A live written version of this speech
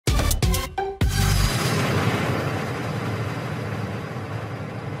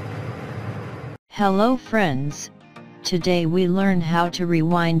Hello friends, today we learn how to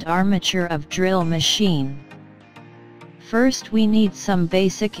rewind armature of drill machine. First we need some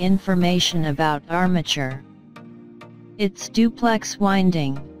basic information about armature. It's duplex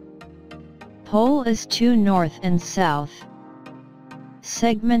winding. Pole is 2 north and south.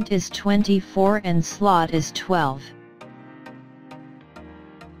 Segment is 24 and slot is 12.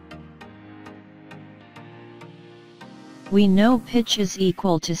 We know pitch is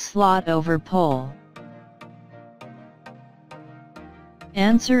equal to slot over pole.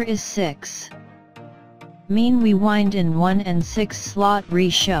 Answer is 6. Mean we wind in 1 and 6 slot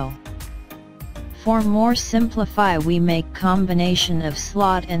ratio. For more simplify we make combination of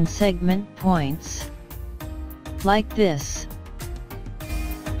slot and segment points. Like this.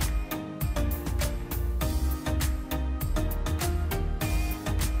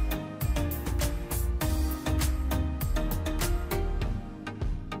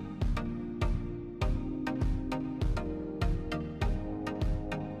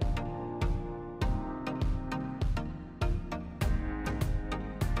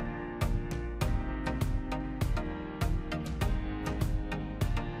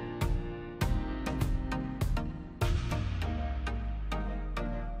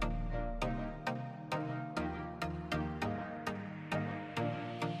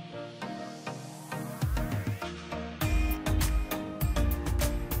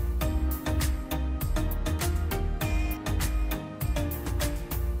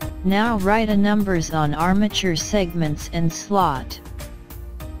 Now write a numbers on armature segments and slot.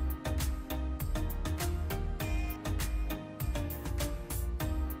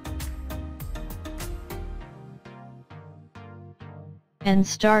 And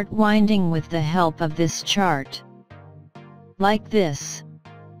start winding with the help of this chart. Like this.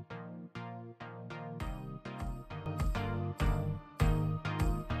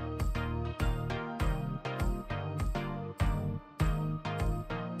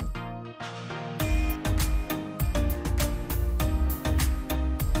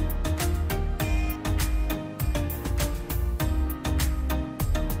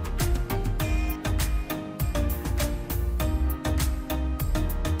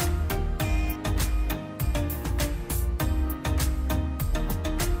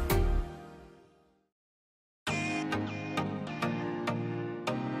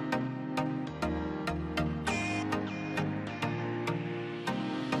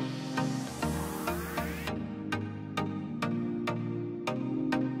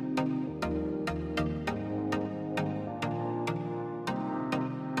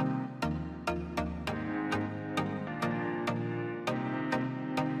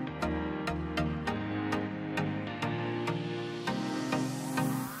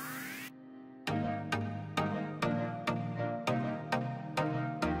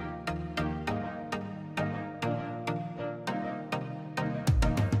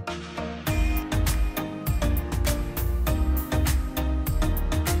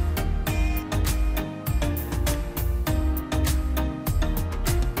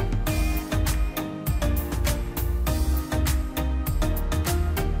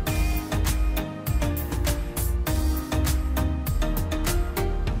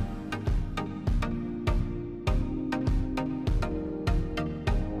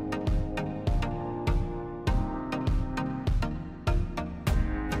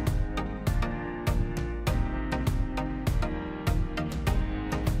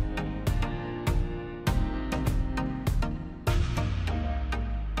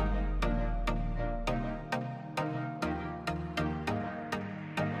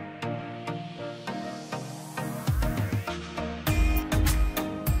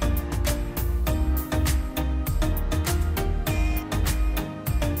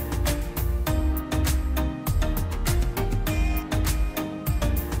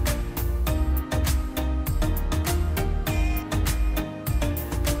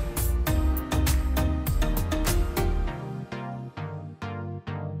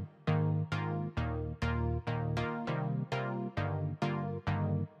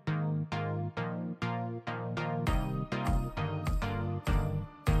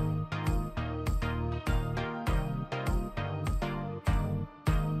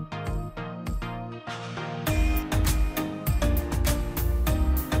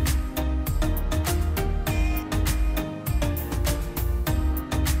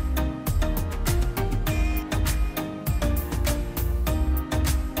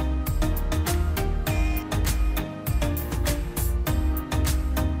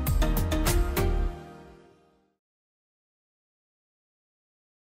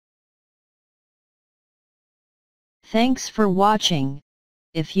 Thanks for watching.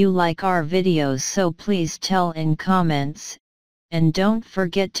 if you like our videos, so please tell in comments, and don't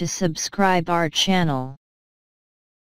forget to subscribe our channel.